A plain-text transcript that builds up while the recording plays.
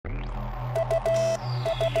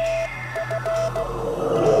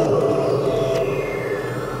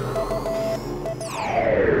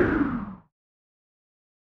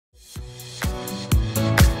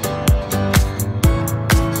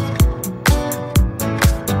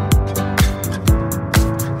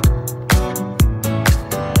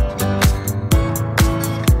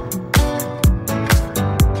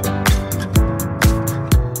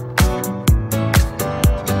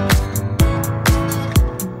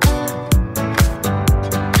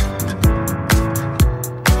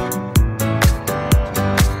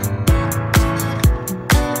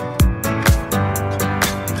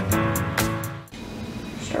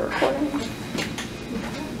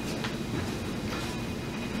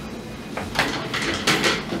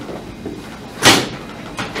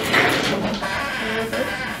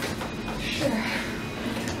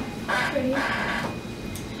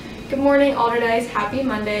Good morning, Allderdice. Happy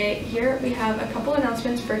Monday. Here we have a couple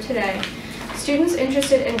announcements for today. Students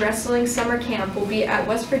interested in wrestling summer camp will be at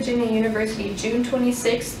West Virginia University June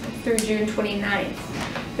 26th through June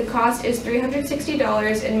 29th. The cost is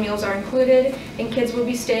 $360 and meals are included, and kids will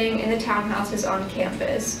be staying in the townhouses on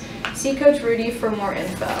campus. See Coach Rudy for more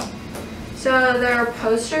info. So there are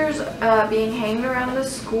posters being hanged around the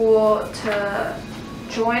school to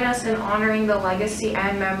join us in honoring the legacy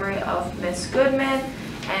and memory of Miss Goodman.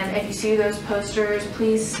 And if you see those posters,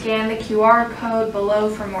 please scan the QR code below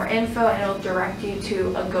for more info, and it'll direct you to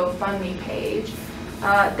a GoFundMe page.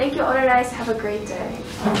 Thank you, Allderdice. Have a great day.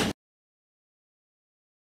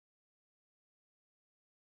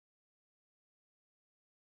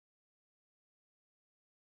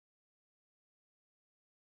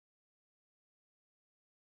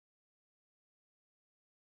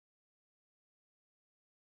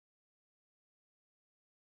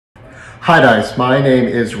 Hi guys, my name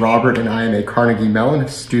is Robert and I am a Carnegie Mellon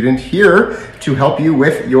student here to help you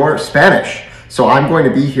with your Spanish. So I'm going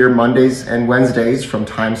to be here Mondays and Wednesdays from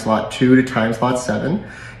time slot 2 to time slot 7.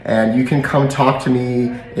 And you can come talk to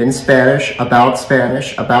me in Spanish, about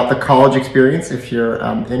the college experience if you're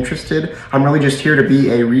interested. I'm really just here to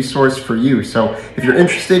be a resource for you. So if you're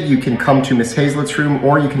interested, you can come to Miss Hazlett's room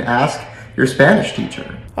or you can ask your Spanish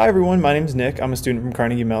teacher. Hi everyone, my name's Nick. I'm a student from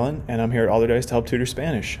Carnegie Mellon, and I'm here at Allderdice to help tutor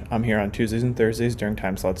Spanish. I'm here on Tuesdays and Thursdays during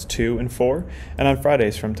time slots 2 and 4, and on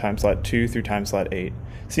Fridays from time slot 2 through time slot 8.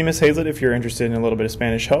 See Miss Hazlett if you're interested in a little bit of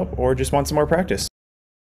Spanish help or just want some more practice.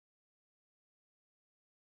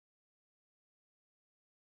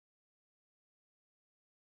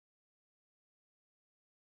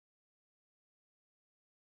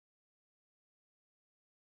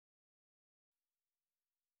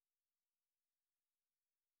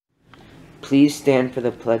 Please stand for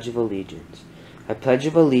the Pledge of Allegiance. I pledge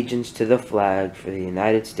of allegiance to the flag for the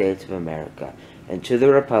United States of America and to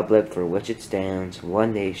the republic for which it stands,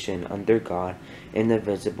 one nation, under God,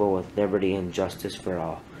 indivisible, with liberty and justice for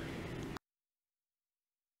all.